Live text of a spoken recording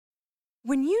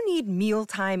When you need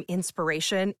mealtime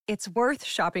inspiration, it's worth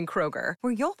shopping Kroger,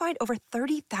 where you'll find over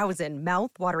 30,000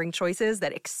 mouth-watering choices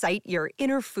that excite your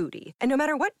inner foodie. And no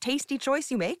matter what tasty choice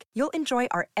you make, you'll enjoy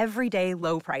our everyday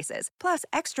low prices, plus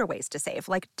extra ways to save,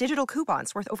 like digital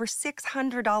coupons worth over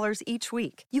 $600 each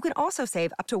week. You can also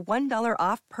save up to $1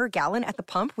 off per gallon at the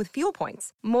pump with fuel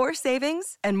points. More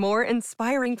savings and more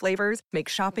inspiring flavors make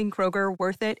shopping Kroger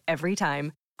worth it every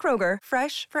time. Kroger,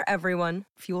 fresh for everyone.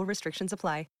 Fuel restrictions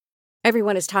apply.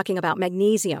 Everyone is talking about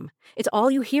magnesium. It's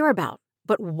all you hear about.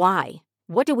 But why?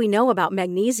 What do we know about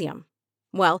magnesium?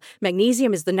 Well,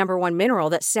 magnesium is the number one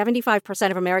mineral that 75%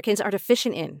 of Americans are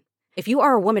deficient in. If you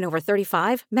are a woman over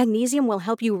 35, magnesium will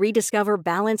help you rediscover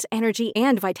balance, energy,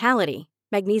 and vitality.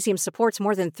 Magnesium supports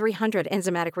more than 300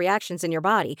 enzymatic reactions in your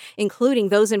body, including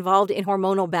those involved in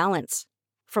hormonal balance.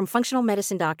 From functional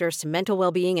medicine doctors to mental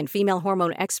well-being and female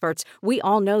hormone experts, we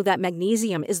all know that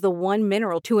magnesium is the one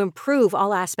mineral to improve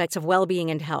all aspects of well-being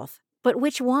and health. But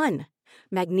which one?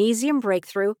 Magnesium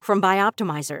Breakthrough from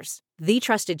Bioptimizers, the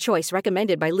trusted choice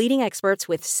recommended by leading experts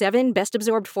with 7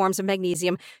 best-absorbed forms of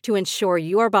magnesium to ensure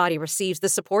your body receives the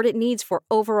support it needs for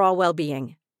overall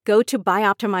well-being. Go to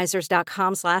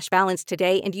bioptimizers.com/balance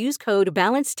today and use code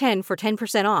BALANCE10 for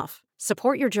 10% off.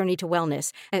 Support your journey to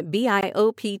wellness at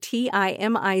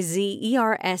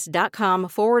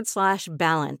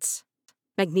bioptimizers.com/balance.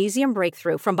 Magnesium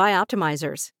Breakthrough from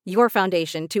Bioptimizers, your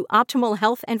foundation to optimal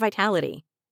health and vitality.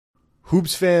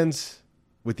 Hoops fans,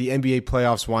 with the NBA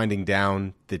playoffs winding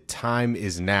down, the time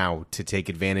is now to take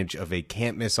advantage of a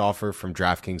can't-miss offer from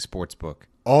DraftKings Sportsbook.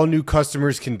 All new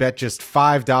customers can bet just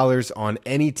 $5 on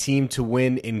any team to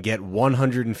win and get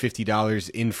 $150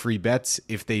 in free bets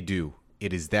if they do.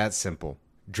 It is that simple.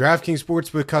 DraftKings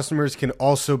Sportsbook customers can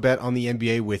also bet on the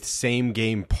NBA with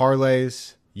same-game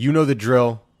parlays. You know the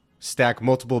drill. Stack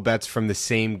multiple bets from the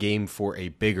same game for a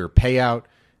bigger payout.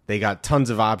 They got tons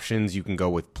of options. You can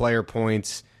go with player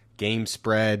points, game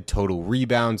spread, total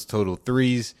rebounds, total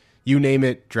threes. You name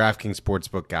it, DraftKings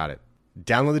Sportsbook got it.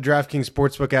 Download the DraftKings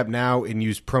Sportsbook app now and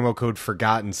use promo code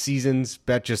Forgotten Seasons.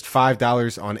 Bet just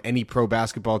 $5 on any pro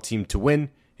basketball team to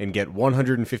win and get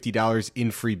 $150 in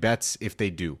free bets if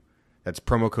they do. That's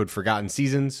promo code Forgotten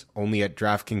Seasons, only at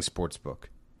DraftKings Sportsbook.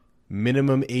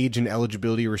 Minimum age and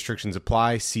eligibility restrictions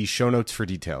apply. See show notes for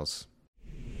details.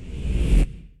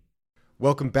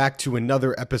 Welcome back to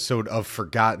another episode of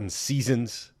Forgotten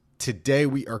Seasons. Today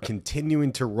we are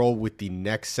continuing to roll with the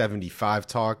Next 75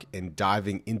 talk and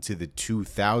diving into the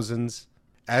 2000s.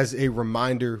 As a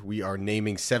reminder, we are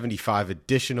naming 75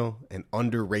 additional and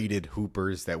underrated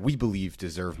hoopers that we believe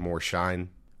deserve more shine.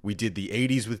 We did the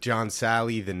 80s with John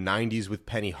Sally, the 90s with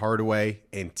Penny Hardaway,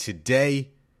 and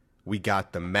today we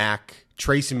got the Mac,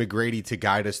 Tracy McGrady, to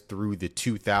guide us through the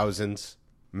 2000s.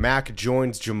 Mac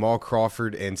joins Jamal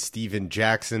Crawford and Steven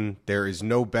Jackson. There is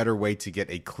no better way to get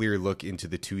a clear look into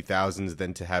the 2000s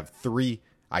than to have 3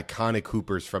 iconic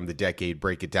hoopers from the decade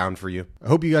break it down for you. I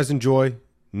hope you guys enjoy.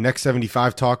 Next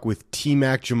 75 talk with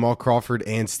T-Mac, Jamal Crawford,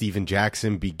 and Steven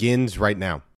Jackson begins right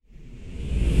now.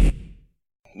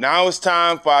 Now it's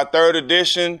time for our third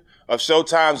edition of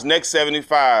Showtime's Next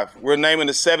 75. We're naming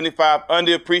the 75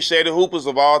 underappreciated hoopers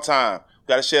of all time.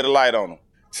 Got to shed a light on them.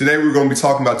 Today we're going to be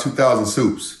talking about 2000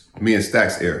 hoops, me and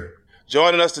Stack's era.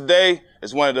 Joining us today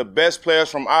is one of the best players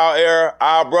from our era,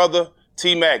 our brother,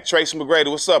 T-Mac, Tracy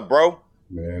McGrady. What's up, bro?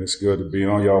 Man, it's good to be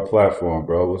on y'all platform,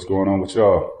 bro. What's going on with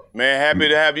y'all? Man, happy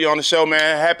to have you on the show,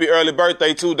 man. Happy early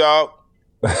birthday, too, dog.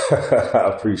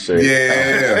 I appreciate it.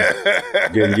 Yeah.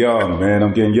 Getting young, man.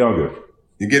 I'm getting younger.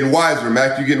 You're getting wiser,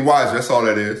 Mac. You're getting wiser. That's all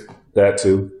that is. That,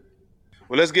 too.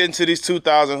 Well, let's get into these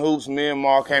 2000 hoops. Me and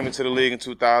Mark came into the league in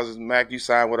 2000. Mac, you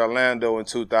signed with Orlando in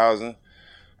 2000.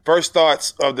 First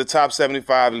thoughts of the top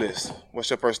 75 list. What's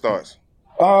your first thoughts?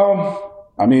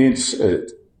 I mean,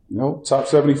 top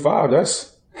 75,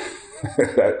 that's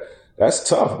that's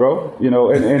tough, bro.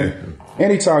 And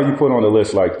anytime you put on a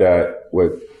list like that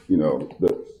with,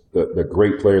 the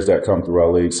great players that come through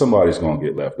our league, somebody's going to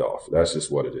get left off. That's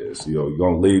just what it is. You're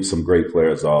going to leave some great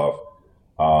players off.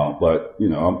 But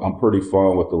I'm pretty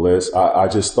fun with the list. I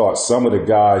just thought some of the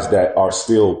guys that are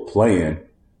still playing,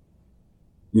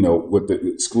 with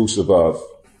the exclusive of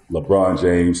LeBron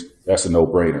James, that's a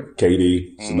no-brainer.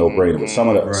 KD, it's a no-brainer. But some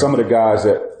of the guys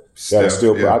that are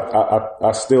still, yeah.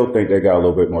 I still think they got a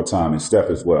little bit more time, and Steph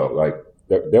as well. Like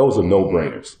those are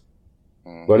no-brainers.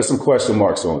 But there's some question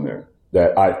marks on there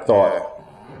that I thought,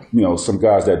 some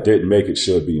guys that didn't make it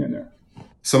should be in there.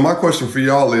 So my question for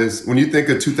y'all is, when you think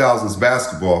of 2000s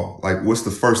basketball, like what's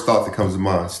the first thought that comes to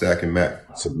mind, Stack and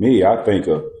Mac? To me, I think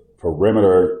of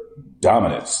perimeter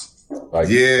dominance. Like,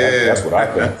 that's what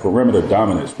I think. Perimeter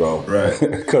dominance, bro. Right.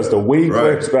 Because the wing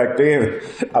players back then,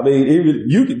 I mean,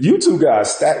 even you two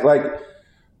guys stacked. Like,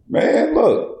 man,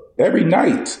 look, every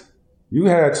night you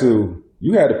had to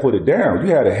put it down.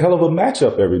 You had a hell of a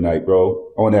matchup every night,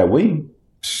 bro, on that wing.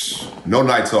 No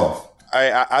nights off.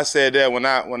 I said that when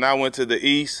I went to the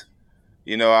East,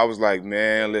 you know, I was like,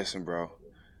 man, listen, bro,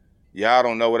 y'all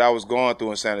don't know what I was going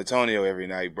through in San Antonio every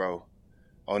night, bro.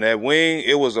 On that wing,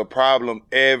 it was a problem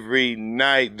every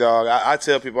night, dog. I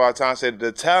tell people all the time, I said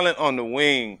the talent on the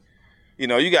wing, you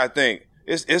know, you got to think,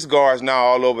 it's guards now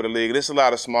all over the league. There's a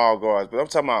lot of small guards, but I'm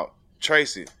talking about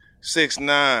Tracy,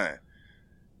 6'9",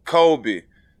 Kobe,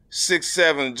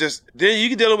 6'7". Just then you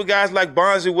can deal with guys like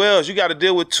Bonzi Wells. You got to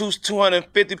deal with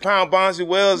 250-pound Bonzi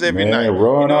Wells every night.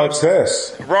 Ron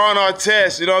Artest. Ron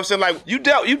Artest. You know what I'm saying? Like you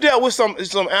dealt with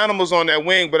some animals on that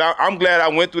wing, but I'm glad I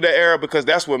went through that era because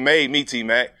that's what made me,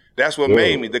 T-Mac. That's what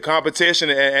made me. The competition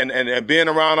and being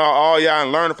around all y'all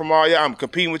and learning from all y'all. I'm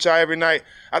competing with y'all every night.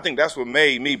 I think that's what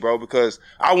made me, bro, because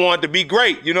I wanted to be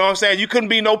great. You know what I'm saying? You couldn't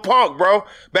be no punk, bro.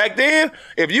 Back then,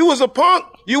 if you was a punk,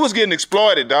 you was getting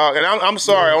exploited, dog. And I'm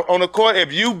sorry, on the court,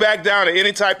 if you back down in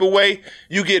any type of way,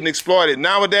 you getting exploited.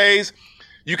 Nowadays,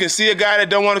 you can see a guy that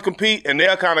don't want to compete, and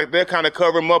they'll kind of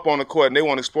cover him up on the court, and they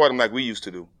want to exploit him like we used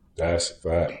to do. That's a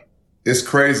fact. It's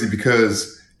crazy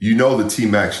because you know the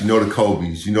T-Macs, you know the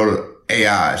Kobe's, you know the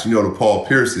AIs, you know the Paul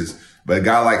Pierces, but a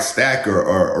guy like Stack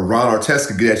or Ron Artest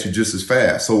could get at you just as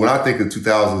fast. So when I think of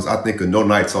 2000s, I think of no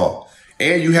nights off.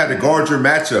 And you had to guard your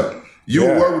matchup. You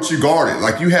were what you guarded.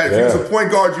 Like if you was a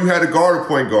point guard, you had to guard a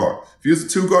point guard. If you was a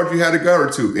two guard, you had to guard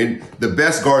a two. And the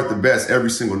best guard the best every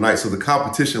single night. So the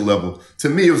competition level, to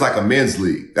me, it was like a men's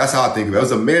league. That's how I think of it. It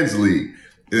was a men's league.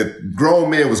 The grown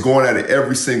men was going at it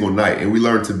every single night, and we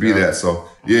learned to be that. So,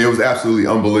 yeah, it was absolutely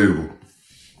unbelievable.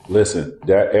 Listen,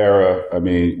 that era, I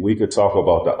mean, we could talk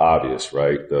about the obvious,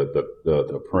 right?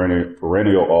 The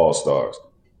perennial all-stars.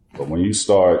 But when you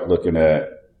start looking at,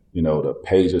 you know, the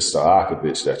Pages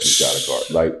Stojakovic that you got to guard,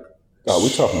 like, we're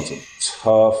talking some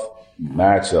tough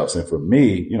matchups. And for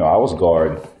me, you know, I was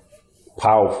guarding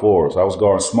power forwards. I was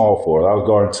guarding small forwards. I was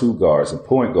guarding two guards and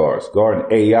point guards, guarding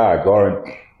AI,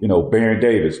 guarding, you know, Baron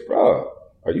Davis. Bro,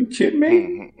 are you kidding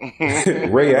me?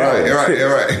 Ray Allen.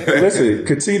 Right. Listen,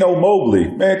 Cuttino Mobley.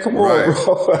 Man, come on, bro.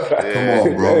 Come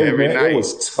on, bro. Hey, man, it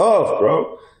was tough,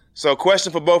 bro. So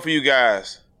question for both of you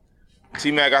guys.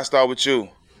 T-Mac, I start with you.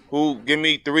 Give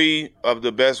me 3 of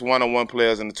the best one-on-one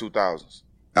players in the 2000s.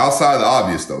 Outside the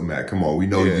obvious, though, Matt. Come on. We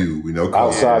know you. We know Kobe.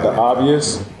 Outside the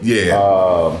obvious?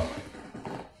 Yeah.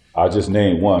 I just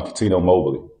named one, Cuttino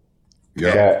Mobley.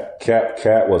 Yeah.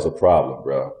 Cat was a problem,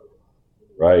 bro.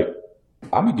 Right?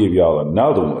 I'm going to give y'all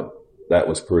another one that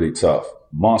was pretty tough.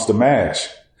 Monster Mash.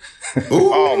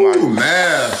 Ooh,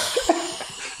 Mash.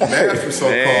 Mash was so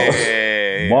close.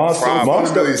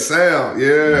 Monster sound,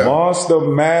 yeah. Monster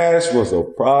Mash was a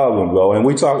problem, bro. And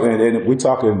we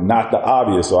talking not the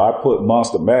obvious, so I put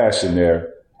Monster Mash in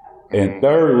there. And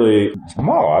thirdly,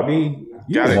 Jamal, I mean,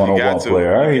 you're a one-on-one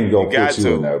player. I ain't going to put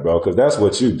you in there, bro, because that's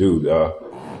what you do, dog.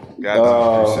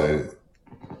 Appreciate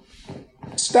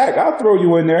it. Stack, I'll throw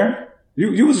you in there.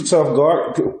 You was a tough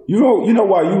guard. You know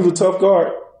why you was a tough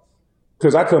guard?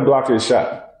 Because I couldn't block his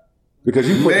shot. Because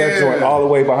you put that joint all the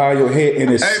way behind your head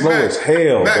and it's slow as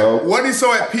hell, bro. Wasn't he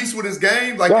so at peace with his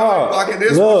game? Like, blocking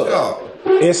this look,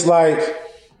 it's like,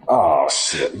 oh,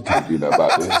 shit, you can't do nothing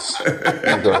about this.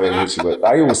 Go ahead and hit you with.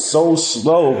 Like, it was so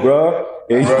slow, bro.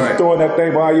 And you throwing that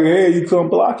thing behind your head, you couldn't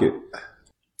block it.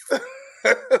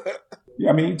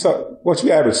 I mean,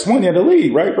 you averaged 20 in the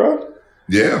league, right, bro?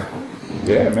 Yeah.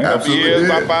 Yeah, man. Absolutely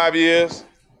about 5 years.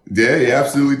 Yeah, he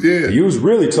absolutely did. You was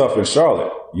really tough in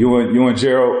Charlotte. You and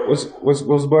Gerald, what's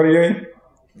his buddy name?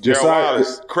 Gerald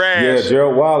Wallace. Crash. Yeah,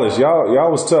 Gerald Wallace.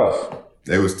 Y'all was tough.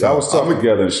 They was tough. Y'all was tough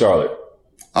together in Charlotte.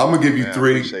 I'm gonna give you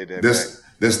 3.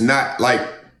 That's not like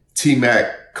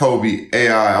T-Mac, Kobe,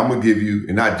 AI. I'm gonna give you,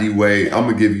 and not D-Wade. I'm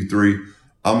gonna give you 3.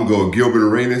 I'm gonna go with Gilbert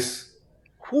Arenas.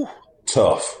 Whew.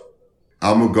 Tough.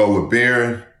 I'm gonna go with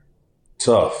Barron.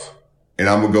 Tough. And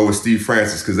I'm gonna go with Steve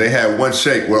Francis because they had one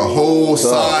shake where a whole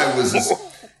side was just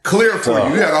clear for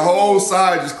you. You had a whole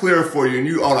side just clear for you, and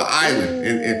you on an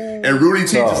island. And Rudy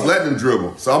T just letting them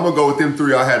dribble. So I'm gonna go with them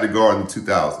 3 I had to guard in the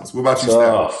 2000s. What about you,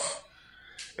 Steph?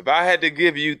 If I had to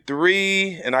give you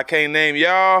 3, and I can't name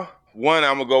y'all, 1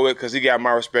 I'm gonna go with because he got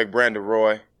my respect, Brandon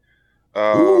Roy.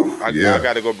 I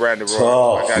got to go Brandon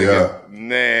Roy.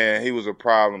 Man, he was a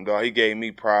problem, dog. He gave me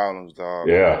problems, dog.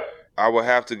 Yeah. I would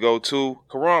have to go to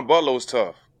Caron Butler was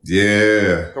tough.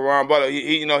 Yeah. Caron Butler,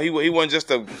 he wasn't just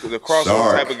the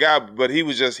crossover type of guy, but he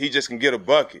just can get a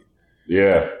bucket.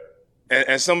 Yeah.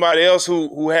 and somebody else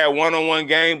who had one-on-one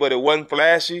game, but it wasn't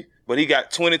flashy, but he got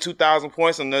 22,000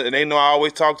 points, and they know I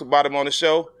always talked about him on the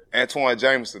show. Antoine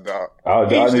Jameson, dog.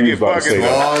 He used to get buckets. He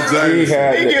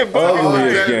had the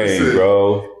ugliest game,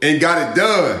 bro. And got it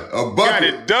done. A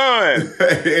bucket. Got it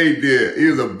done. He did. He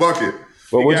was a bucket.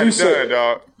 But would you say,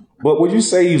 dog? But would you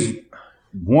say he's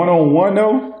one-on-one,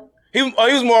 though? He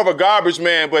was more of a garbage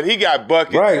man, but he got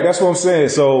buckets. Right, that's what I'm saying.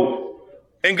 So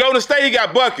in Golden State, he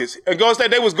got buckets. In Golden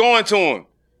State, they was going to him.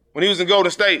 When he was in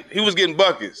Golden State, he was getting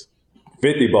buckets.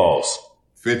 50 balls.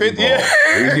 50 balls.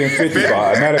 Yeah. He was getting 50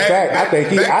 balls. Matter of fact, I think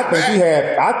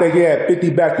he had 50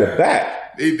 back to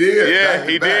back. He did. Yeah,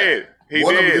 he did.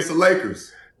 One of them against the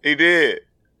Lakers. He did.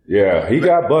 Yeah, he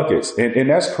got buckets. And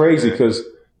that's crazy because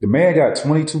the man got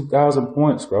 22,000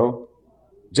 points, bro.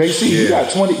 JC,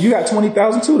 you got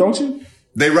 20,000 too, don't you?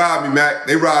 They robbed me, Mac.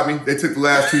 They robbed me. They took the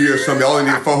last 2 years from me. I only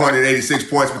needed 486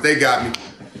 points, but they got me.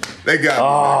 They got me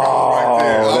right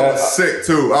there. I was sick,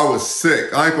 too. I was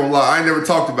sick. I ain't gonna lie. I ain't never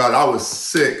talked about it. I was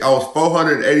sick. I was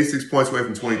 486 points away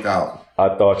from 20,000.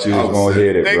 I thought you was going to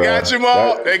hit it, They bro. got you,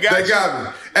 Mo. They got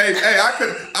me. Hey,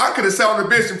 I could have sat on the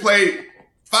bench and played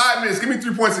 5 minutes. Give me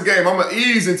 3 points a game. I'm going to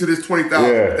ease into this 20,000.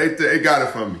 Yeah. They got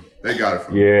it from me. They got it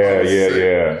from me.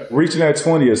 Yeah. Reaching that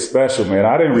 20 is special, man.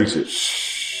 I didn't reach it.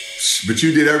 But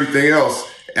you did everything else.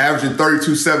 Averaging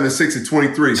 32, 7, and 6, and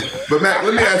 23. But, Mac,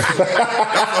 let me ask you. That's a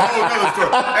whole other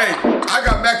story. Hey, I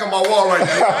got Mac on my wall right now.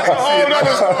 That's a whole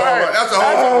other story. That's a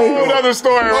whole other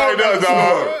story right now,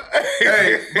 dog.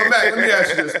 Hey, but, Mac, let me ask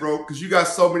you this, bro, because you got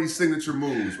so many signature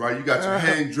moves, right? You got your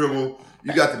hang dribble.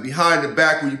 You got the behind the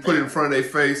back when you put it in front of their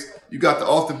face. You got the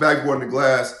off the backboard in the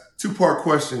glass. 2-part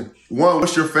question. 1,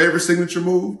 what's your favorite signature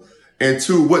move? And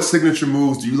 2, what signature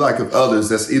moves do you like of others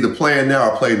that's either playing now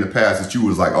or played in the past that you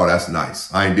was like, oh, that's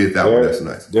nice. I ain't did that one. That's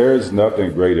nice. There's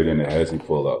nothing greater than the hezzy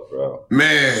pull-up, bro.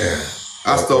 Man,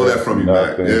 I stole that from you,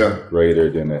 man. Nothing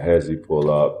greater than the hezzy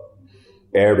pull-up.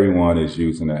 Everyone is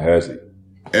using a hezzy.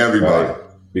 Everybody. Right?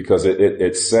 Because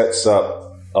it sets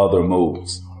up other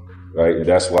moves, right? And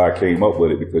that's why I came up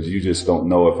with it, because you just don't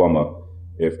know if I'm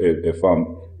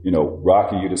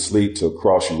rocking you to sleep to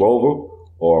cross you over,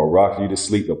 or rocking you to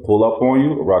sleep to pull up on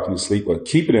you, or rocking you to sleep, or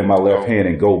keep it in my left hand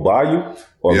and go by you,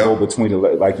 or go between the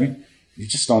legs. Like you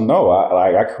just don't know.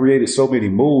 I created so many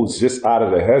moves just out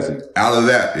of the hezzy. Out of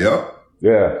that,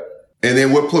 yeah. And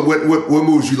then what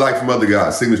moves you like from other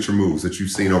guys, signature moves that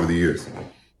you've seen over the years?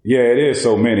 Yeah, it is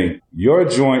so many. Your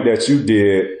joint that you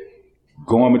did,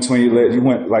 going between your legs,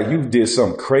 you did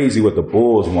something crazy with the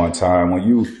Bulls one time when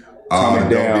you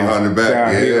coming down behind the back.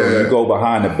 Downhill, you go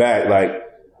behind the back, like.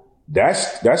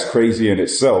 That's crazy in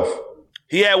itself.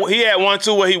 He had one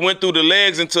too where he went through the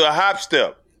legs into a hop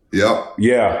step. Yep.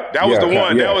 Yeah. That was the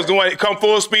one. Yeah. That was the one. Come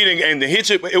full speed and hit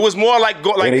you. It was more like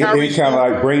Kyrie. He kind of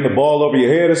like bring the ball over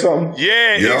your head or something.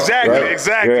 Yeah. Exactly. Right?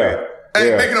 Exactly. Yeah.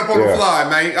 Hey, making up on the fly,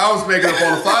 man. I was making up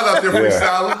on the fly. I was out there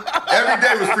freestyling. Every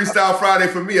day was Freestyle Friday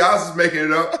for me. I was just making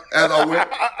it up as I went.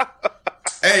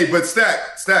 Hey, but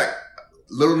Stack.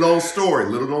 Little known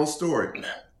story.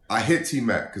 I hit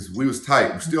T-Mac because we was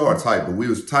tight. We still are tight, but we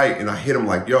was tight. And I hit him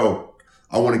like, yo,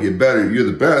 I want to get better. You're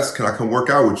the best. Can I come work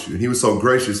out with you? And he was so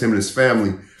gracious, him and his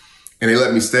family. And they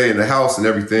let me stay in the house and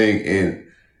everything. And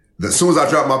as soon as I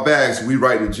dropped my bags, we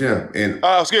right in the gym. And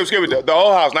excuse me, the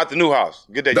old house, not the new house.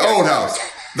 Get that. The old house.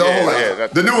 The old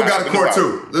house. The new one got a court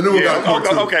too. The new one got a court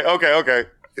too. Okay.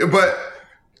 But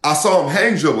I saw him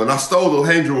hang dribble, and I stole the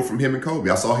hang dribble from him and Kobe.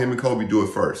 I saw him and Kobe do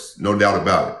it first. No doubt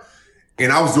about it.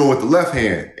 And I was doing it with the left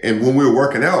hand. And when we were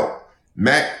working out,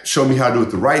 Mac showed me how to do it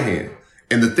with the right hand.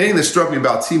 And the thing that struck me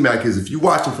about T-Mac is if you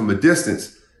watch him from a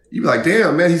distance, you be like,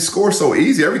 damn, man, he scores so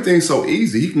easy. Everything's so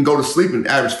easy. He can go to sleep and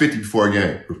average 50 before a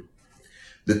game.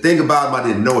 The thing about him I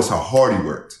didn't know is how hard he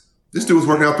worked. This dude was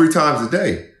working out 3 times a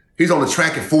day. He's on the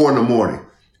track at 4 a.m.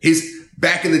 He's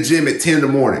back in the gym at 10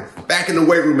 a.m, back in the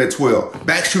weight room at 12,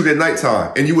 back shooting at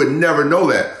nighttime. And you would never know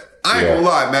that. I ain't gonna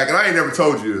lie, Mac, and I ain't never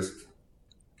told you this.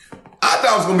 I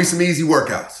thought it was going to be some easy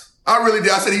workouts. I really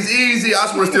did. I said, he's easy. I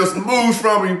just want to steal some moves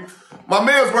from him. My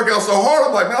man was working out so hard.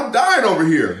 I'm like, man, I'm dying over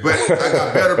here. But I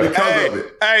got better because of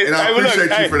it. And I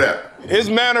appreciate you for that. His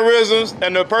mannerisms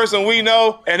and the person we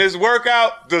know and his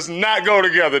workout does not go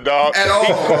together, dog. At all,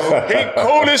 bro. He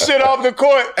cool as shit off the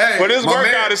court, but his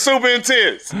workout is super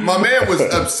intense. My man was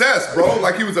obsessed, bro.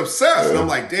 Like, he was obsessed. And I'm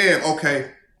like, damn,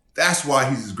 okay, that's why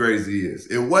he's as great as he is.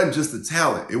 It wasn't just the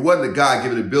talent. It wasn't the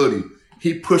God-given ability.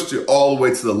 He pushed it all the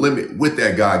way to the limit with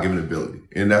that God-given ability.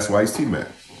 And that's why he's T-Mac.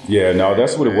 Yeah, no,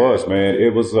 that's what it was, man.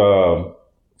 It was,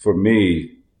 for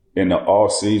me, in the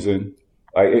off season,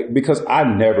 because I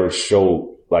never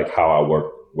showed, like, how I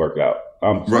work out.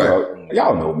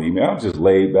 Y'all know me, man. I'm just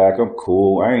laid back. I'm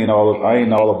cool. I ain't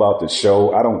all about the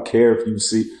show. I don't care if you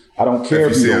see. I don't care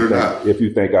if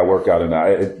you think I work out or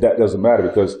not. That doesn't matter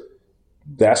because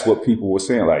that's what people were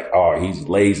saying. Like, oh, he's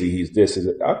lazy. He's this.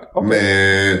 Okay.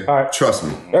 Man, trust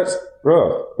me.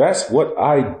 That's what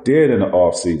I did in the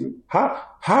off season. How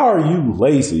are you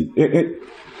lazy?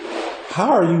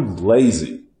 How are you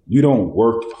lazy? You don't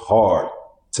work hard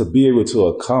to be able to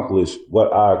accomplish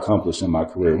what I accomplished in my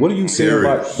career. What are you saying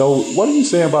about those? What are you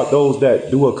saying about those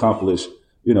that do accomplish,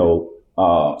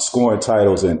 scoring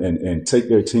titles and take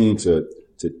their team to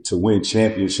win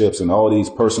championships and all these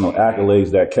personal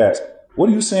accolades that cats? What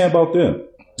are you saying about them?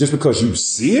 Just because you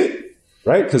see it,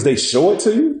 right? Because they show it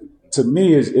to you. To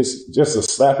me, it's just a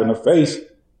slap in the face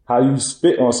how you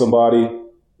spit on somebody.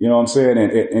 You know what I'm saying?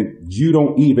 And you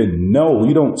don't even know.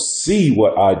 You don't see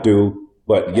what I do,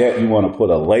 but yet you want to put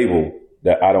a label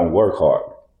that I don't work hard.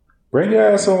 Bring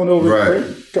your ass on over. Right.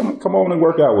 Come on and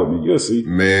work out with me. You'll see.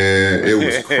 Man, it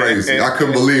was crazy. I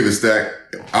couldn't believe it, Stack.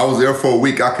 I was there for a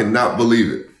week. I could not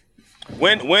believe it.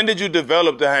 When did you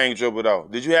develop the hang dribble, though?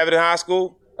 Did you have it in high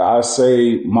school? I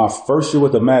say my first year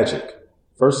with the Magic.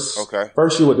 First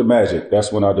year with the Magic.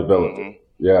 That's when I developed it.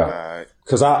 Yeah.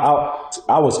 Because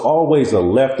I was always a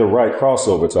left or right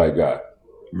crossover type guy.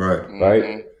 Right.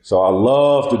 Mm-hmm. So I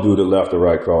love to do the left or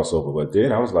right crossover. But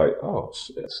then I was like, oh,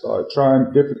 shit. Started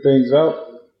trying different things out.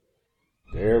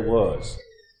 There it was.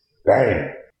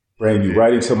 Bang. Bring you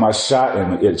right into my shot,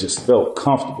 and it just felt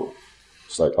comfortable.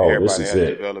 It's like, oh, everybody this is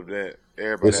it. Develop that.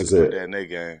 Everybody has to put that in their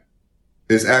game.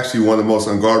 It's actually one of the most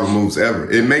unguardable moves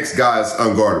ever. It makes guys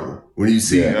unguardable. When you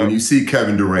see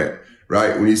Kevin Durant,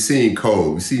 right? When you see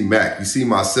Cole, you see Mac, you see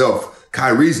myself,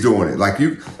 Kyrie's doing it. Like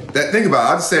think about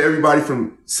it. I just say everybody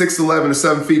from 6'11" to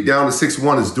 7 feet down to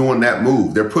 6'1" is doing that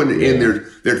move. They're putting it in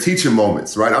their teaching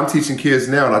moments, right? I'm teaching kids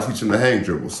now and I teach them the hang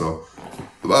dribble. So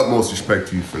utmost respect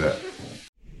to you for that.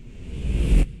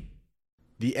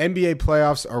 The NBA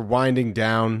playoffs are winding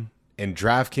down, and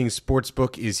DraftKings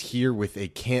Sportsbook is here with a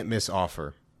can't-miss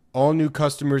offer. All new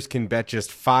customers can bet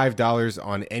just $5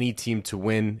 on any team to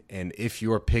win, and if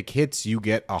your pick hits, you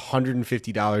get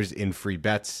 $150 in free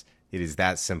bets. It is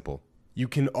that simple. You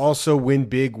can also win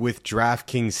big with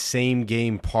DraftKings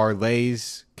same-game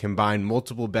parlays. Combine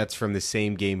multiple bets from the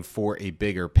same game for a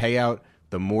bigger payout.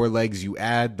 The more legs you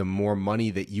add, the more money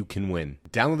that you can win.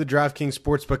 Download the DraftKings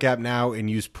Sportsbook app now and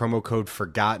use promo code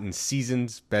Forgotten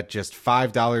Seasons. Bet just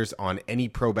 $5 on any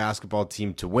pro basketball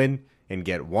team to win and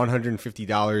get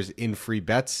 $150 in free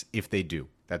bets if they do.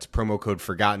 That's promo code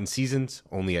Forgotten Seasons,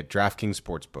 only at DraftKings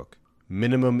Sportsbook.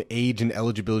 Minimum age and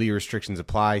eligibility restrictions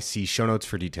apply. See show notes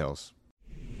for details.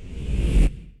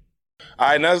 All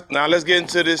right, now let's get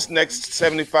into this next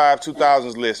 75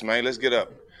 2000s list, man. Let's get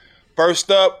up.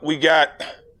 First up, we got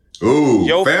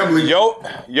your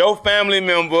family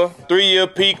member, 3-year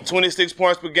peak, 26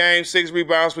 points per game, 6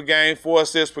 rebounds per game, 4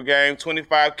 assists per game,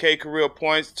 25K career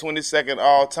points, 22nd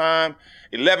all-time,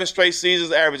 11 straight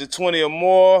seasons, averaging 20 or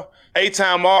more,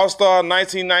 8-time All-Star,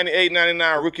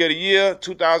 1998-99 Rookie of the Year,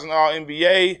 2000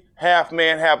 All-NBA, half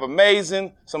man, half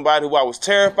amazing, somebody who I was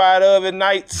terrified of at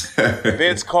nights,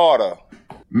 Vince Carter.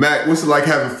 Mac, what's it like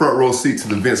having front row seat to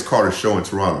the Vince Carter show in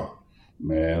Toronto?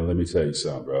 Man, let me tell you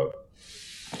something, bro.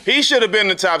 He should have been in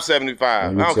the top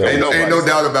 75. Ain't no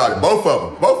doubt about it. Both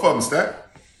of them, Stack.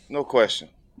 No question.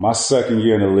 My second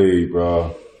year in the league,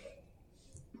 bro,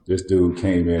 this dude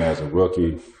came in as a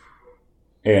rookie.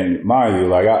 And mind you,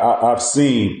 like I've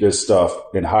seen this stuff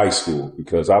in high school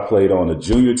because I played on the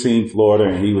junior team, Florida,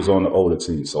 and he was on the older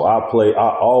team. So I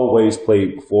always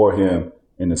played before him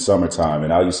in the summertime,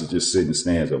 and I used to just sit in the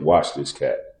stands and watch this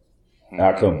cat. And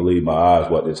I couldn't believe my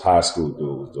eyes what this high school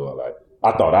dude was doing. Like,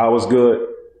 I thought I was good,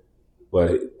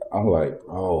 but I'm like,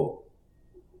 oh,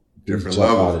 different jump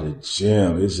level out of the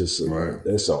gym. It's just,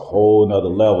 it's a whole nother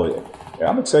level. And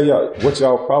I'm gonna tell y'all what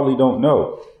y'all probably don't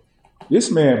know.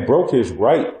 This man broke his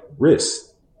right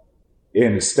wrist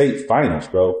in the state finals,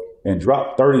 bro, and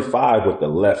dropped 35 with the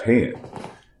left hand.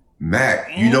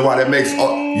 Mac, you know why that makes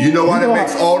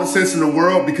all the sense in the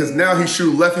world? Because now he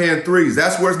shoots left-hand threes.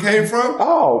 That's where it came from?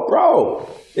 Oh, bro.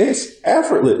 It's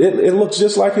effortless. It looks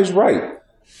just like his right.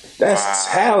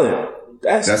 That's talent.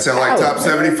 That sounds like top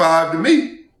 75 to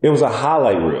me. It was a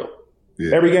highlight reel.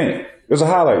 Yeah. Every game. It was a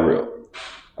highlight reel.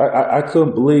 I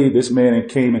couldn't believe this man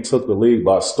came and took the league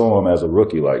by storm as a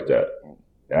rookie like that.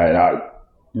 And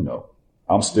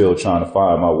I'm still trying to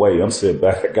find my way. I'm sitting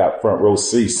back, I got front row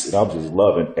seats, and I'm just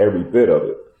loving every bit of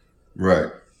it.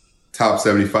 Right. Top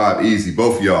 75, easy.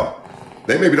 Both of y'all.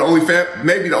 They may be the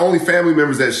only family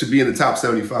members that should be in the top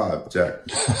 75, Jack.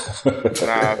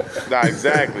 Nah,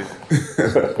 exactly.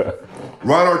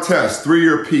 Ron Artest,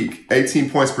 3-year peak, 18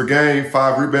 points per game,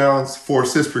 5 rebounds, 4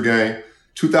 assists per game.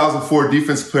 2004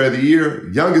 Defensive Player of the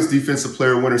Year, youngest defensive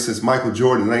player winner since Michael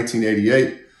Jordan in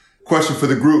 1988. Question for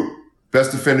the group.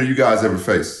 Best defender you guys ever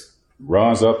faced?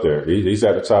 Ron's up there. He's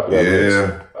at the top of that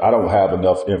list. I don't have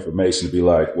enough information to be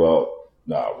like, well,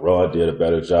 Ron did a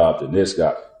better job than this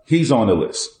guy. He's on the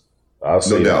list. I'll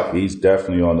say that. He's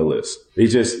definitely on the list.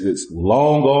 It's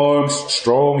long arms,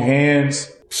 strong hands.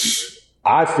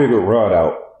 I figured Ron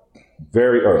out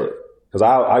very early. Because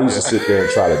I used to sit there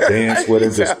and try to dance with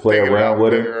him, just play around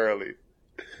with him.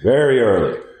 Very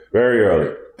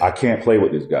early. I can't play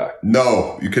with this guy.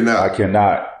 No, you cannot. I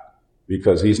cannot,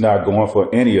 because he's not going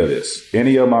for any of this.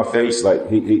 Any of my face, like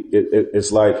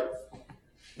it's like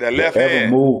that left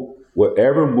hand.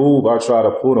 Whatever move I try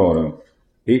to put on him,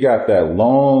 he got that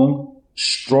long,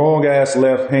 strong ass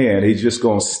left hand. He's just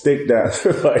gonna stick that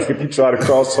like if you try to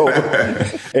cross over,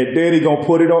 and then he gonna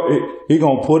put it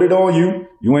on you.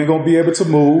 You ain't gonna be able to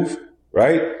move,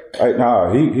 right?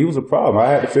 He was a problem. I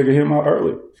had to figure him out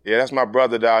early. Yeah, that's my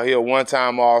brother, dog. He a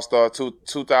one-time All-Star,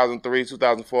 2003,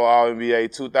 2004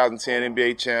 All-NBA, 2010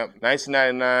 NBA champ,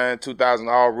 1999, 2000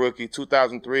 All-Rookie,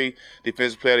 2003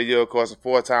 Defensive Player of the Year, of course, a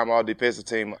 4-time All-Defensive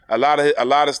Team. A lot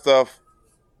of stuff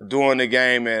during the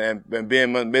game and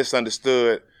being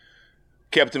misunderstood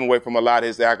kept him away from a lot of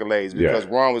his accolades, because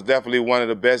Ron was definitely one of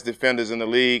the best defenders in the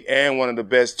league and one of the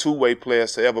best two-way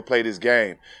players to ever play this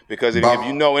game. Because if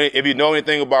you know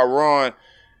anything about Ron,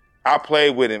 I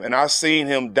played with him and I seen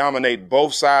him dominate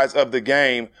both sides of the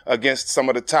game against some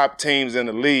of the top teams in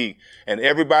the league. And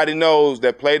everybody knows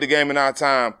that played the game in our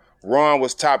time, Ron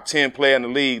was top 10 player in the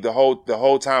league the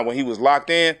whole time. When he was locked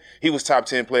in, he was top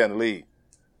 10 player in the league.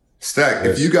 Stack,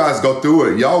 if you guys go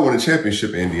through it, y'all win a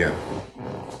championship in Indiana.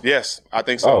 Yes, I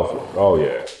think so. Oh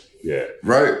yeah.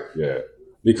 Right? Yeah.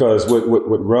 Because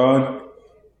with Ron,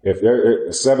 if they're a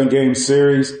 7-game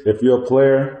series, if you're a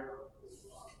player,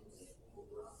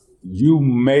 you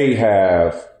may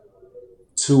have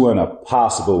 2 in a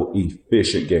possible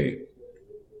efficient game.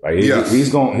 Like he's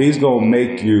gonna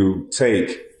make you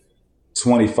take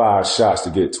 25 shots to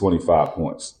get 25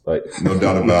 points. Like no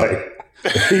doubt about it.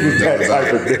 He was that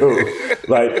type of dude.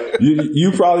 Like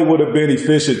you probably would have been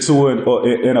efficient 2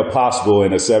 in a possible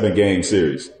in a 7-game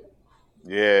series.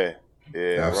 Yeah.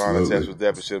 Ron Artest was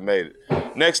definitely should have made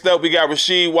it. Next up, we got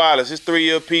Rasheed Wallace. His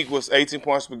 3-year peak was 18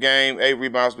 points per game, 8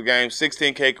 rebounds per game,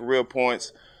 16K career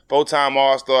points, 4-time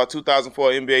All-Star,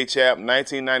 2004 NBA champ,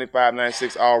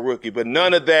 1995-96 All-Rookie. But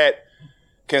none of that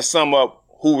can sum up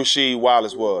who Rasheed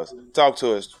Wallace was. Talk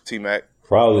to us, T-Mac.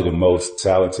 Probably the most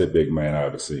talented big man I've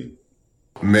ever seen.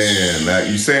 Man, Mac,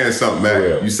 you saying something,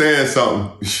 Mac. You saying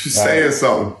something. You saying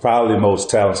something. Probably the most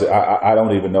talented. I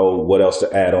don't even know what else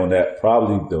to add on that.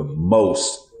 Probably the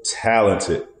most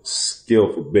talented,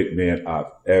 skillful big man I've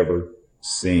ever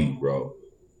seen, bro.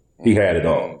 He had it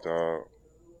all.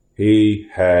 He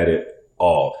had it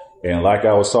all. And like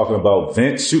I was talking about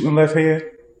Vince shooting left hand,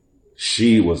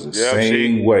 she was the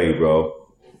same way, bro.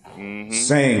 Mm-hmm.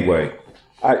 Same way.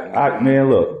 Man,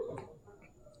 look.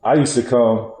 I used to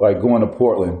come, like going to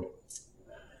Portland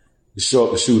to show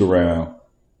up the shoot around,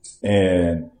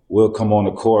 and we'll come on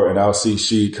the court and I'll see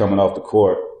she coming off the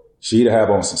court. She'd have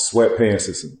on some sweatpants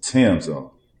and some Timbs on.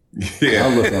 Yeah.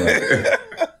 I'm looking like,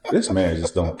 this man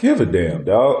just don't give a damn,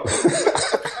 dog.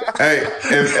 Hey,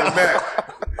 and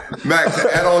Mac, to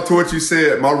add on to what you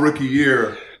said, my rookie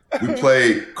year, we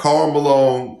played Karl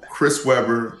Malone, Chris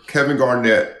Webber, Kevin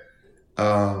Garnett,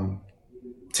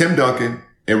 Tim Duncan,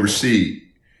 and Rasheed.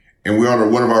 And we're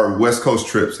on one of our West Coast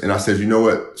trips. And I said, you know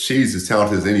what? She's as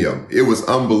talented as any of them. It was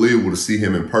unbelievable to see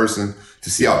him in person, to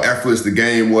see how effortless the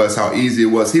game was, how easy it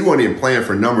was. He wasn't even playing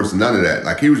for numbers, none of that.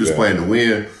 Like, he was just playing to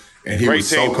win. And he was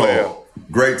so cold.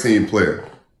 Great team player.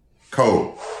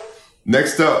 Cold.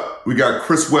 Next up, we got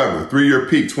Chris Webber, 3-year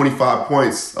peak, 25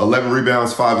 points, 11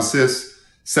 rebounds, 5 assists,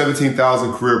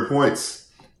 17,000 career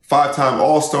points, 5-time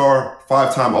All-Star,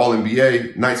 5-time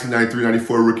All-NBA,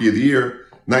 1993-94 Rookie of the Year,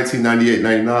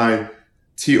 1998-99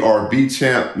 TRB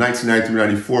champ,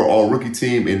 1993-94 All-Rookie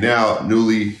team, and now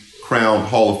newly crowned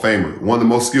Hall of Famer. One of the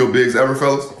most skilled bigs ever,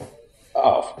 fellas?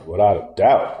 Oh, without a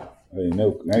doubt. Ain't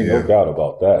no doubt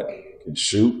about that. Can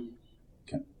shoot,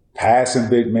 can passing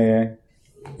big man,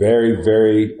 very,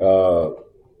 very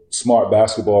smart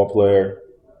basketball player.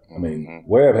 I mean,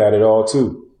 Webb had it all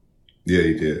too. Yeah,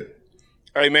 he did.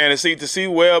 Hey, man, to see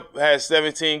Webb has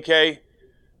 17K,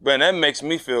 Man, that makes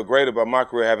me feel great about my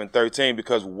career having 13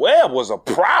 because Webb was a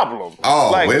problem.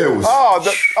 Webb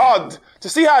was... To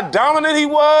see how dominant he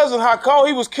was and how cold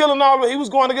he was killing he was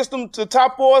going against the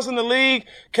top fours in the league,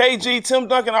 KG, Tim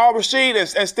Duncan, Al Rashid,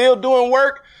 and still doing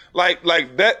work. Like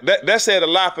that said a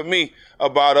lot for me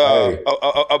about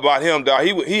him, dog.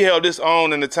 He held this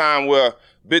on in the time where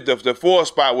the 4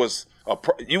 spot was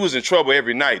you was in trouble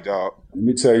every night, dog. Let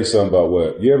me tell you something about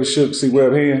Webb. You ever see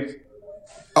Webb hands?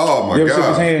 Oh my God! You ever God! shook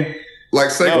his hand? Like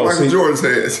Michael Jordan's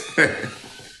hands.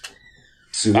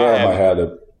 See, Webb might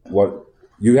have what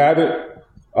you have it.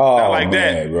 Oh not like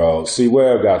man, that. Bro. See,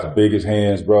 Webb got the biggest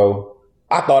hands, bro.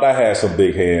 I thought I had some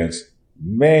big hands.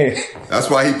 Man. That's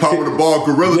why he popped with the ball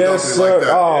gorilla yes, dunking sir. like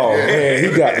that. Oh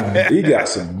man, he got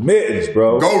some mittens,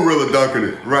 bro. Gorilla dunking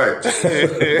it, right.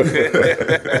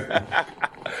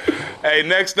 Hey,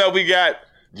 next up we got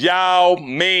Yao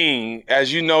Ming.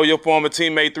 As you know, your former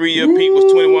teammate, 3-year peak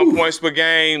was 21 points per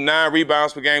game, 9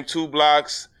 rebounds per game, 2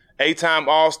 blocks. 8-time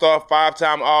All-Star,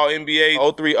 5-time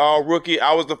All-NBA, 03 All-Rookie.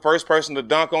 I was the first person to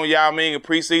dunk on Yao Ming in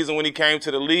preseason when he came to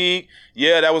the league.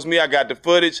 Yeah, that was me. I got the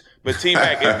footage. But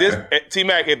T-Mac,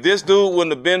 if this dude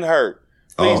wouldn't have been hurt,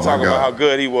 please talk about how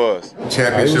good he was.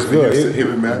 Championship for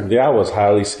him, man. Yeah, I was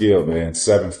highly skilled, man.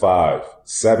 7'5",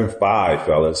 7'5",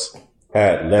 fellas.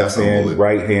 Had left hand,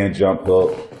 right hand jump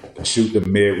hook, could shoot the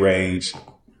mid-range,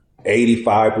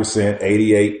 85%,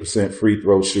 88% free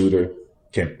throw shooter.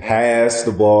 Can pass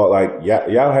the ball. Like, he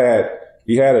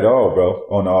had it all, bro,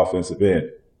 on the offensive end.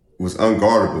 Was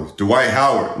unguardable. Dwight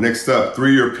Howard, next up,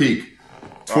 3-year peak,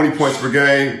 20 points per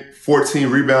game, 14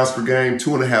 rebounds per game,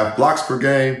 2.5 blocks per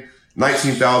game,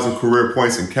 19,000 career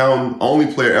points and counting.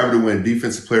 Only player ever to win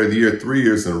Defensive Player of the Year 3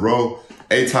 years in a row.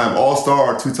 8-time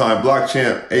All-Star, 2-time block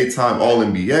champ, 8-time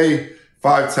All-NBA,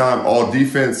 5-time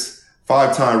All-Defense,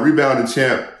 5-time rebounding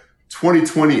champ,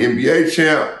 2020 NBA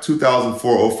champ,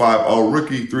 2004-05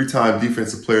 All-Rookie, 3-time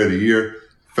Defensive Player of the Year.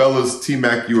 Fellas,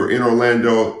 T-Mac, you were in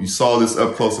Orlando. You saw this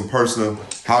up close and personal.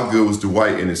 How good was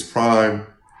Dwight in his prime?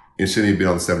 And shouldn't he be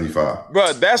on the 75?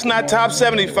 Bro, that's not top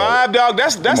 75, dog.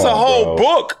 That's a whole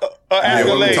book of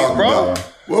accolades, bro.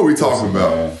 What are we talking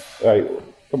about? Like,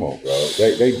 come on, bro.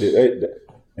 They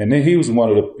and then he was one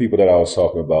of the people that I was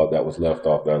talking about that was left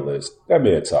off that list. That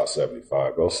made top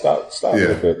 75, bro. Stop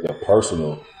with the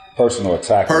personal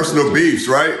attack. Personal beefs,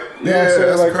 right? Yeah,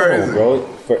 that's like, crazy. Come on, bro.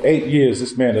 For 8 years,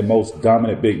 this man the most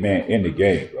dominant big man in the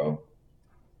game, bro.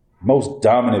 Most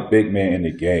dominant big man in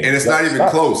the game. And it's not even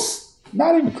close.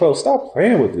 Not even close. Stop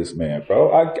playing with this man,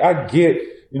 bro. I get,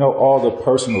 all the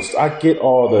personal I get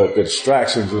all the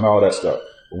distractions and all that stuff.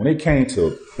 But when it came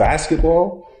to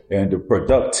basketball and the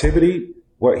productivity,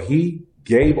 what he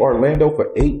gave Orlando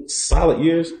for 8 solid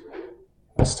years,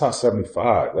 that's top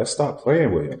 75. Let's stop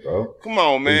playing with him, bro. Come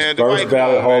on, man. He's first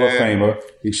ballot Hall of Famer.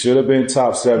 He should have been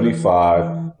top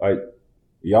 75. Like,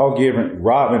 y'all giving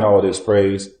Rodman all this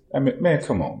praise. I mean, man,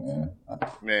 come on, man.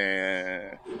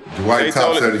 Man. Dwight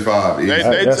top 75. They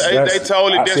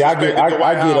totally disrespected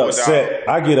Dwight Howard, upset.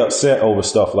 I get upset over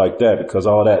stuff like that because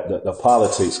all that, the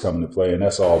politics come into play, and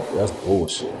that's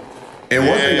bullshit. And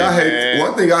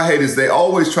one thing I hate is they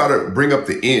always try to bring up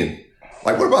the end.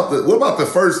 Like, what about the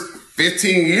first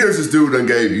 15 years this dude done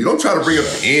gave you? You don't try to bring up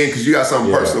the end because you got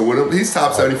something personal with him. He's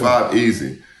top 75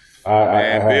 easy. I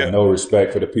have no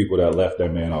respect for the people that left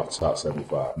that man off the top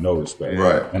 75. No respect.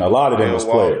 Right. And a lot of them was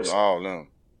players. All of them.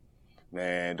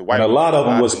 Man, and a lot of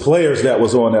them was players that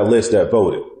was on that list that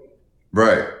voted.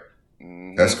 Right.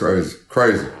 That's crazy.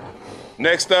 Crazy.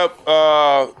 Next up,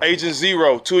 Agent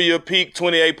Zero, 2-year peak,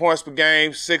 28 points per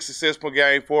game, 6 assists per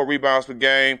game, 4 rebounds per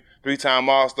game, 3-time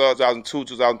All-Star, 2002,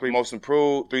 2003 Most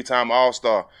Improved, 3-time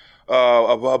All-Star.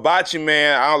 Hibachi,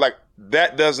 man, I don't like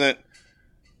that. Doesn't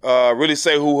really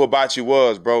say who Hibachi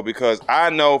was, bro, because I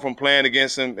know from playing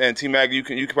against him, and T-Mac, you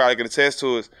can probably can attest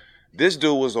to it. This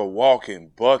dude was a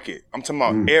walking bucket. I'm talking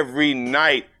about every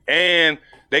night, and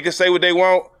they can say what they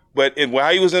want, but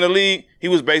while he was in the league, he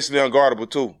was basically unguardable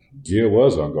too. Gill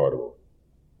was unguardable.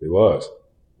 He was.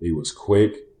 He was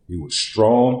quick. He was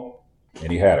strong,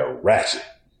 and he had a ratchet.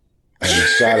 And he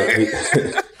shot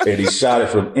it. And he shot it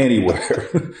from anywhere.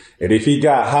 And if he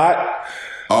got hot,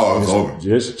 it was over.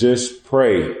 Just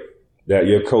pray that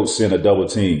your coach sent a double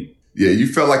team. Yeah, you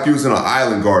felt like you was in an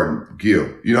island garden,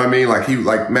 Gil. You know what I mean?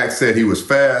 Like Max said, he was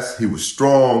fast. He was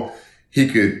strong. He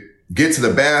could get to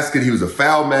the basket. He was a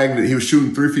foul magnet. He was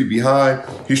shooting 3 feet behind.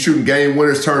 He's shooting game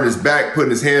winners, turning his back, putting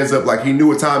his hands up like he knew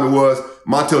what time it was.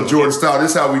 Montel Jordan style.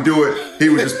 This is how we do it. He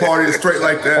was just partying straight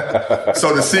like that.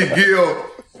 So to see Gil,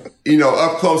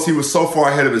 up close, he was so far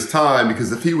ahead of his time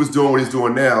because if he was doing what he's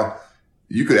doing now,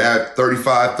 you could add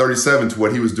 35, 37 to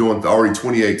what he was doing, already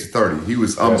 28 to 30. He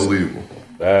was unbelievable.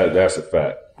 That's a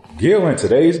fact. Gil in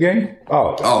today's game?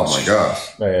 Oh my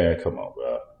gosh. Man, come on,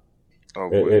 bro. Oh,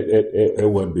 It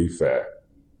wouldn't be fair.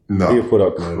 No. He'll put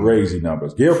up crazy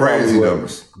numbers. Gil probably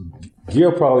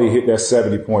hit that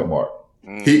 70-point mark.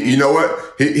 You know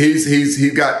what? He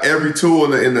got every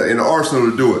tool in the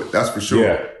arsenal to do it. That's for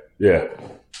sure. Yeah.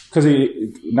 Because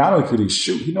he not only could he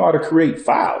shoot, he know how to create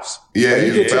fouls. Yeah,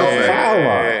 he gets to the foul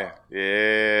line.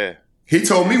 Yeah. He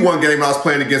told me one game I was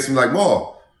playing against him, like,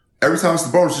 Maul, every time it's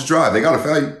the bonus just drive, they got to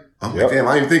foul you. I'm like, damn,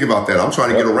 I didn't think about that. I'm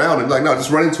trying to get around him. Like, no, just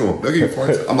run into him. They'll give you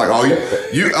points. I'm like,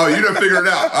 you done figured it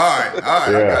out. All right,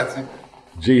 I got you.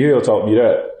 G Hill taught me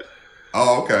that.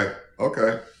 Oh,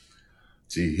 okay.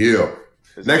 G Hill.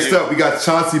 Next up, we got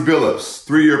Chauncey Billups,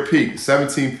 3-year peak,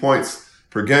 17 points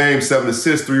per game, 7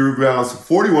 assists, 3 rebounds,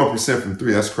 41% from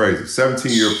 3. That's crazy.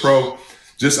 17-year pro,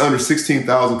 just under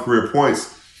 16,000 career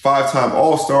points, 5-time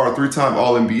All-Star, 3-time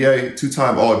All-NBA,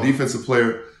 2-time All-Defensive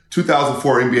Player,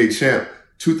 2004 NBA champ,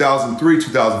 2003,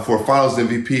 2004 Finals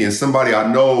MVP, and somebody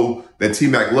I know that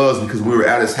T-Mac loves because we were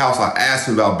at his house. I asked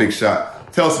him about Big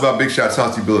Shot. Tell us about Big Shot,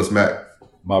 Chauncey Billups, Mac.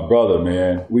 My brother,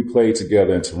 man, we played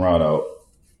together in Toronto.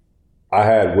 I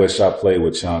had wish I played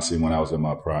with Chauncey when I was in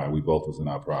my prime. We both was in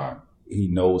our prime. He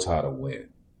knows how to win.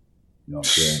 You know what I'm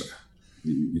saying?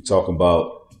 You're talking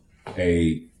about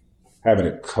having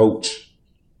a coach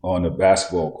on the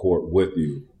basketball court with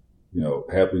you,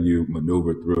 helping you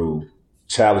maneuver through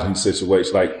challenging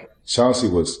situations. Like Chauncey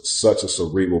was such a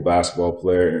cerebral basketball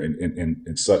player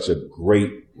and such a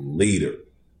great leader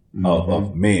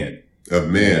of men.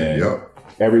 Yep.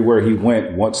 Everywhere he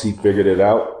went, once he figured it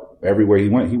out, everywhere he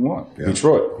went, he won. Yeah.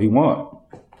 Detroit, he won.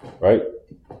 Right?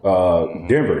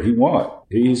 Denver, he won.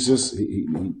 He's just he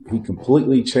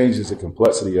completely changes the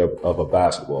complexity of a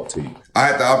basketball team. I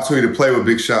had the opportunity to play with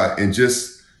Big Shot, and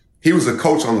he was a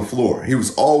coach on the floor. He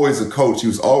was always a coach. He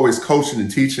was always coaching and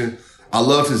teaching. I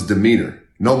loved his demeanor.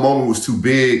 No moment was too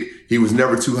big. He was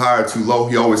never too high or too low.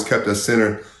 He always kept us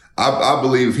center. I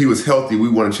believe if he was healthy, we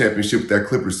won a championship with that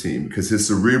Clippers team because his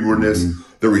cerebralness,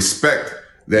 the respect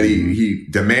that he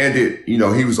demanded, he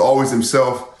was always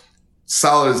himself,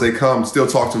 solid as they come. Still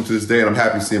talk to him to this day, and I'm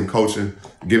happy to see him coaching,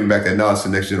 giving back that knowledge to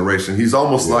the next generation. He's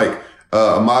almost like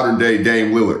a modern day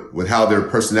Dame Lillard with how their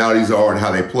personalities are and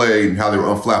how they played and how they were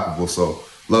unflappable. So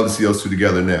love to see those two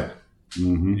together now.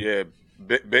 Mm-hmm. Yeah,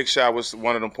 Big Shot was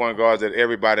one of them point guards that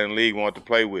everybody in the league wanted to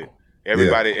play with.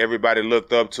 Everybody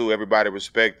looked up to, everybody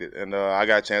respected. And I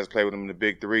got a chance to play with him in the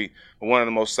Big Three. But one of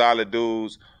the most solid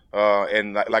dudes.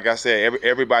 And like I said,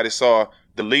 everybody saw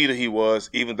the leader he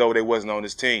was, even though they wasn't on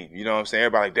his team. You know what I'm saying?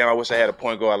 Everybody like, damn, I wish I had a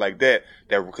point guard like that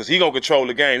because he gonna control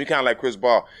the game. He kind of like Chris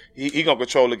Paul. He gonna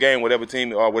control the game, whatever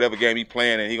team or whatever game he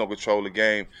playing, and he gonna control the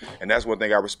game. And that's one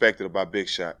thing I respected about Big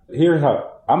Shot. Here's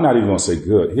how I'm not even gonna say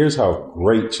good. Here's how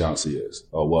great Chauncey is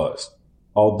or was.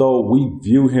 Although we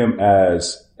view him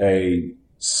as a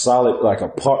solid, like a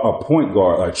point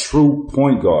guard, a true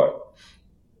point guard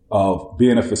of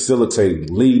being a facilitator,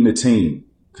 leading the team,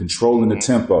 controlling the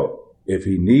tempo. If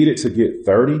he needed to get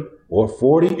 30 or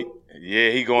 40,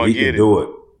 he gonna get it.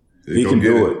 He can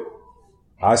do it.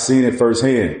 I seen it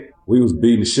firsthand. We was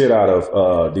beating the shit out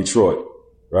of Detroit,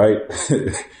 right?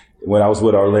 When I was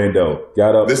with Orlando.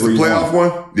 Got up 3-1. This the playoff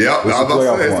one? Yep. This I was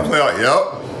about to say it's the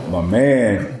playoff. Yep. My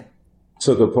man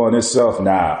took upon himself,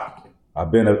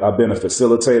 I've been a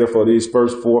facilitator for these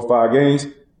first 4 or 5 games.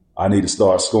 I need to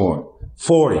start scoring.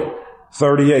 40,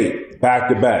 38, back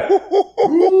to back.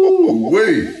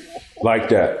 Ooh-wee. Like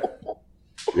that.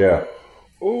 Yeah.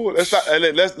 Ooh,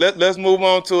 let's move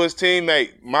on to his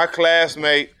teammate, my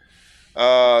classmate,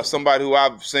 somebody who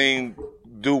I've seen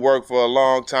do work for a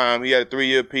long time. He had a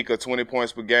 3-year peak of 20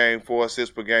 points per game, 4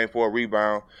 assists per game, 4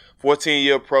 rebounds,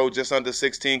 14-year pro, just under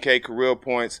 16K career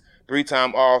points,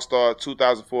 3-time All-Star,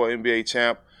 2004 NBA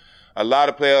champ. A lot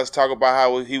of players talk about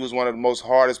how he was one of the most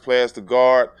hardest players to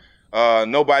guard.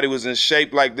 Nobody was in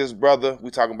shape like this brother. We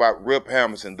talking about Rip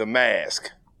Hamilton, the Mask.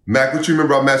 Mac, what you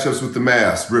remember about matchups with the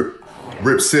Mask,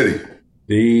 Rip City?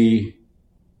 The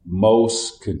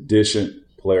most conditioned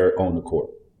player on the court.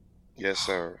 Yes,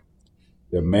 sir.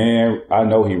 The man, I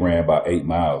know he ran about 8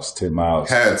 miles, 10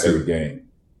 miles every game.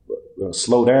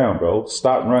 Slow down, bro.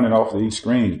 Stop running off of these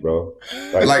screens, bro.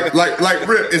 Like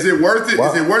Rip, is it worth it?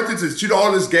 What? Is it worth it to shoot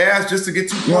all this gas just to get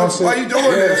 2 points? Why you doing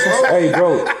this, bro? Hey,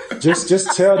 bro,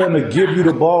 just tell them to give you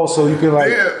the ball so you can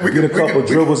get a couple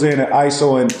dribbles in and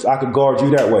ISO and I can guard you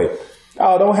that way.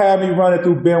 Oh, don't have me running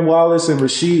through Ben Wallace and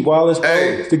Rasheed Wallace,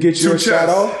 bro, to get your shot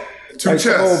off. Two chests.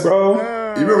 Oh,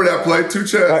 bro. You remember that play? 2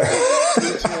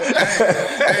 chests.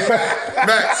 Hey,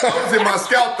 Max, I was in my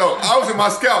scout though.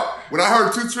 When I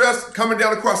heard two threats coming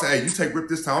down the cross, I said, hey, you take Rip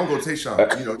this time. I'm going to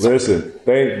Tayshaun. Listen,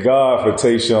 thank God for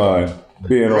Tayshaun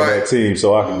being on that team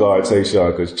so I can guard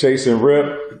Tayshaun, because chasing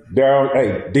Rip down.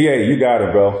 Hey, DA, you got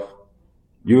it, bro.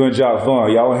 You and Jock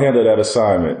Vaughn, y'all handle that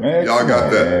assignment, man. Y'all got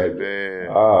that.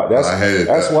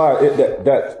 That's why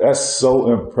that's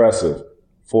so impressive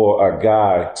for a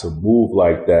guy to move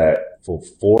like that for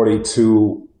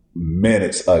 42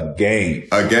 minutes a game.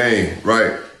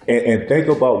 Right. And think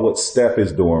about what Steph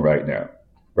is doing right now,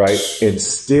 right? And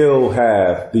still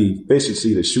have the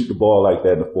efficiency to shoot the ball like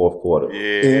that in the fourth quarter.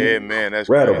 Yeah, man, that's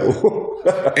incredible.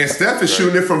 And Steph is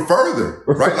shooting it from further,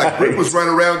 right? Like Rick was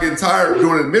running around getting tired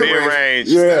doing it mid-range.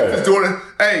 Steph is doing it.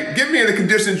 Hey, get me in a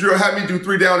conditioning drill, have me do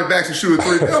 3 down and backs and shoot a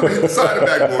 3. I'm gonna hit the side of the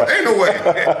backboard. Ain't no way.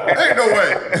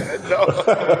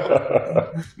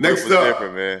 Next up,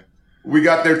 different, man. We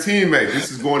got their teammate. This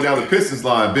is going down the Pistons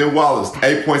line. Ben Wallace,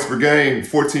 8 points per game,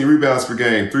 14 rebounds per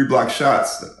game, 3 block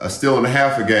shots, a steal and a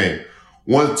half a game.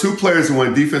 One of 2 players who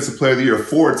won Defensive Player of the Year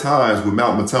 4 times with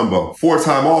Mount Mutombo.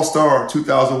 4-time All-Star,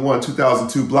 2001,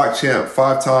 2002 block champ,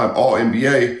 5-time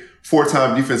All-NBA,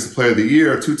 4-time Defensive Player of the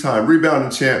Year, 2-time rebounding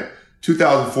champ,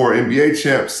 2004 NBA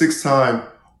champ, 6-time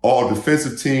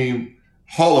All-Defensive Team,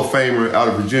 Hall of Famer out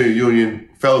of Virginia Union.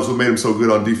 Fellas, what made him so good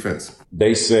on defense?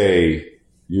 They say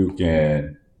you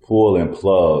can pull and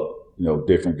plug,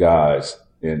 different guys,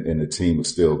 and the team would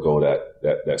still go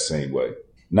that same way.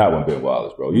 Not when Ben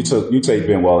Wallace, bro. You take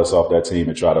Ben Wallace off that team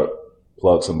and try to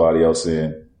plug somebody else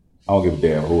in. I don't give a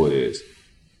damn who it is.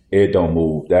 It don't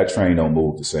move. That train don't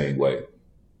move the same way.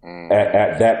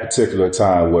 At that particular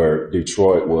time where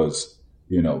Detroit was,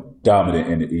 dominant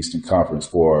in the Eastern Conference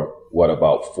for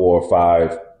about 4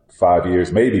 or 5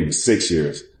 years, maybe even 6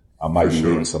 years. I might be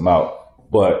leaving some out,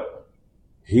 but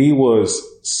he was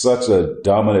such a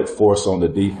dominant force on the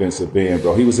defensive end,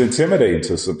 bro. He was intimidating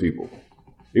to some people.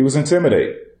 He was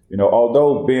intimidating.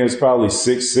 Although Ben's probably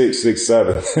 6'6",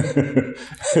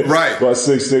 6'7", right? But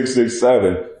 6'6",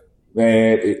 6'7",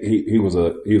 man, he was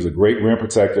a great rim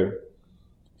protector.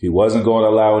 He wasn't going to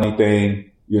allow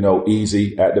anything,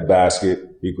 easy at the basket.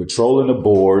 He controlling the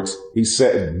boards. He's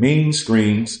setting mean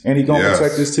screens, and he gonna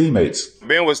protect his teammates.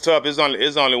 Ben was tough. It's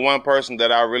only one person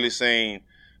that I really seen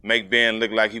make Ben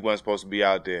look like he wasn't supposed to be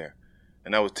out there,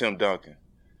 and that was Tim Duncan.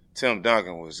 Tim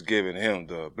Duncan was giving him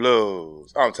the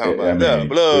blues. I'm talking about the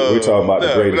blues. We're talking about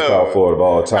the greatest power forward of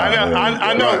all time.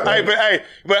 I know.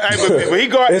 But he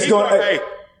got.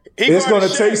 It's going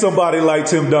to take somebody like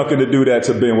Tim Duncan to do that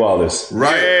to Ben Wallace.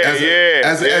 Right.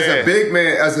 As a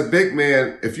big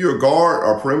man, if you're a guard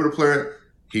or a perimeter player,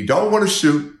 he don't want to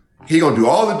shoot. He going to do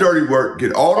all the dirty work,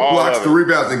 get all the blocks, the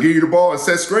rebounds, and give you the ball and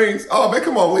set screens. Oh, man,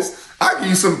 come on. I give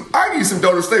you some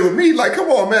dough to stay with me. Like,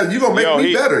 come on, man. You going to make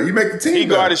me better. You make the team better. He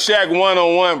guarded Shaq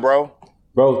one-on-one, bro.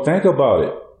 Bro, think about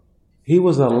it. He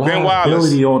was a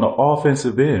liability on the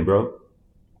offensive end, bro.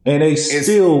 And they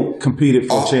still competed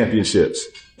for championships.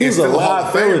 He was a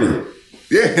liability.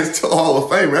 Yeah, it's still a Hall of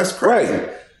Fame. That's crazy. Right.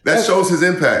 That shows his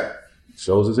impact.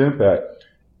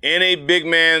 Any big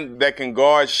man that can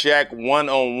guard Shaq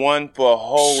one-on-one for a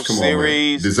whole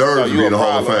series deserves to be in the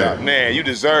Hall of Fame. Man, you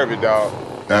deserve it, dog.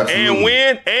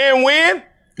 Absolutely. And win.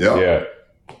 Yeah.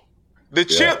 The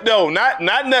chip, though. Not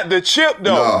the chip,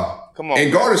 though. No. Come on.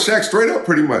 And guarded Shaq straight up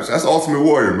pretty much. That's Ultimate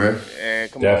Warrior, man. Man,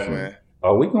 come on, man.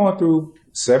 Are we going through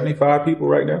 75 people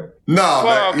right now? No,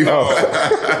 man.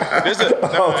 This is the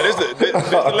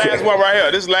last one right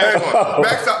here. This is the last one.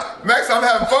 Max, I'm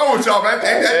having fun with y'all, man.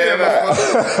 This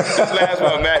is the last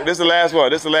one, Mac. This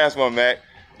is the last one, Mac.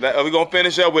 We're going to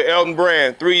finish up with Elton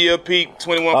Brand. 3-year peak,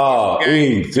 21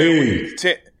 points per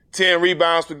game. 10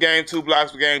 rebounds per game, 2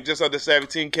 blocks per game, just under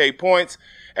 17K points.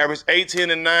 Averaged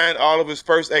 18-9 all of his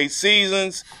first 8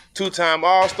 seasons. 2-time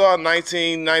All-Star,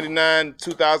 1999,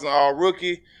 2000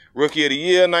 All-Rookie. Rookie of the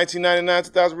Year, 1999,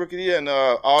 2000 Rookie of the Year, and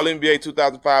All-NBA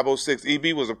 2005-06.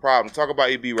 EB was a problem. Talk about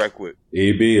EB right quick.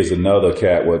 EB is another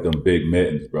cat with them big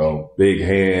mittens, bro. Big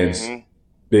hands,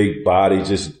 big body.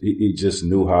 He just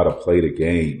knew how to play the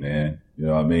game, man. You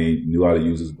know what I mean? He knew how to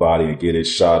use his body and get his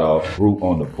shot off. Root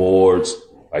on the boards.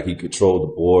 Like, he controlled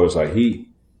the boards. Like,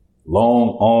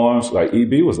 long arms. Like,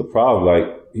 EB was a problem.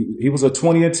 Like, he was a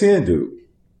 20-10 dude.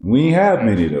 We ain't have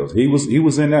many of those. He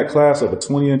was in that class of a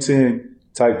 20-10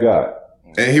 type guy.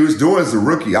 And he was doing as a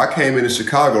rookie. I came into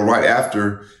Chicago right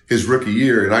after his rookie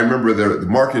year, and I remember the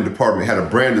marketing department had a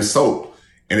brand of soap,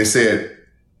 and it said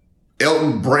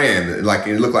Elton Brand, like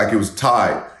it looked like it was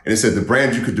tied. and it said the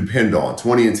brand you could depend on,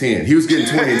 20 and 10. He was getting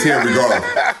 20 and 10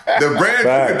 regardless. The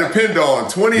brand you could depend on,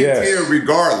 20 and 10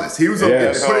 regardless. He was put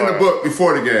in the book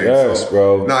before the game. Yes,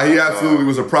 bro. Nah, he absolutely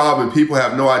was a problem. People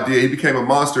have no idea. He became a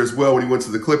monster as well when he went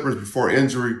to the Clippers before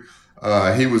injury.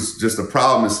 He was just a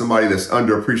problem and somebody that's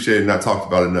underappreciated and not talked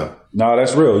about enough. No,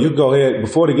 that's real. You go ahead,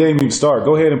 before the game even start,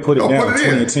 go ahead and put it down,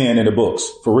 20 and 10 in the books.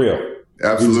 For real.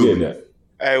 Absolutely.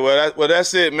 Hey, well,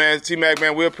 that's it, man. T-Mac,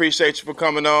 man, we appreciate you for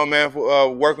coming on, man,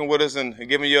 for working with us and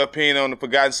giving your opinion on the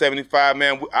Forgotten 75,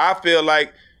 man. I feel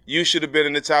like you should have been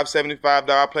in the top 75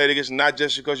 that I played against, not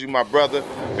just because you're my brother,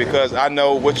 because I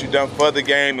know what you done for the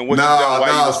game and what you done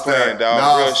while you was playing,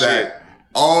 dog. Real shit.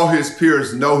 All his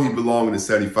peers know he belonged in the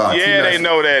 75. Yeah, T-Max, they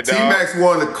know that, dog. T-Max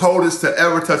one of the coldest to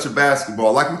ever touch a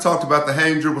basketball. Like we talked about the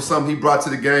hang dribble, something he brought to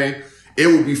the game, it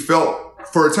will be felt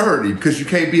for eternity because you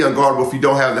can't be unguardable if you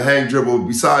don't have the hang dribble.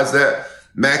 Besides that,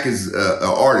 Mac is an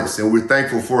artist, and we're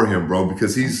thankful for him, bro,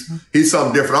 because he's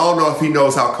something different. I don't know if he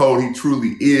knows how cold he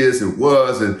truly is and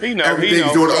was, and everything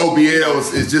he's doing at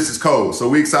OBL is just as cold. So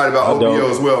we're excited about OBL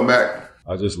as well, Mac.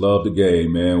 I just love the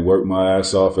game, man. Worked my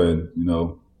ass off, and,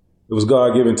 it was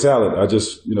God-given talent. I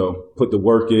just, put the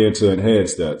work in to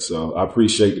enhance that. So I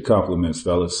appreciate the compliments,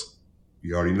 fellas.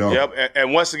 You already know. Yep.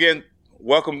 And once again,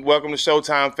 welcome to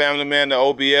Showtime family, man. The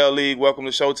OBL League. Welcome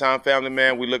to Showtime family,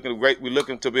 man. We're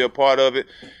looking to be a part of it.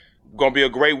 Going to be a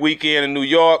great weekend in New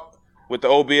York with the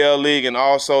OBL League and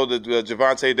also the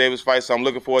Javante Davis fight. So I'm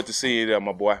looking forward to seeing you there,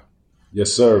 my boy.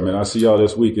 Yes, sir, man. I'll see y'all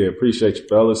this weekend. Appreciate you,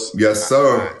 fellas. Yes,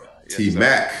 sir.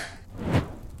 T-Mac.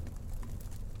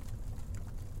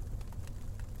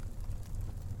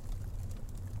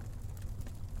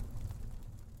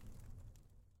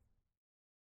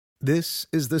 This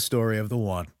is the story of the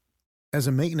one. As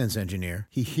a maintenance engineer,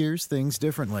 he hears things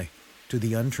differently. To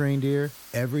the untrained ear,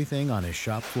 everything on his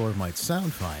shop floor might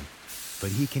sound fine,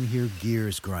 but he can hear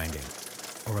gears grinding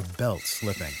or a belt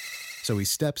slipping. So he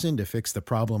steps in to fix the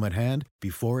problem at hand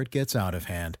before it gets out of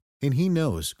hand. And he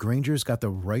knows Grainger's got the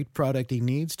right product he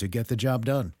needs to get the job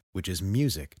done, which is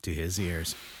music to his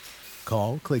ears.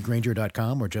 Call, click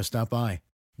Grainger.com, or just stop by.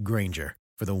 Grainger,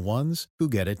 for the ones who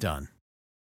get it done.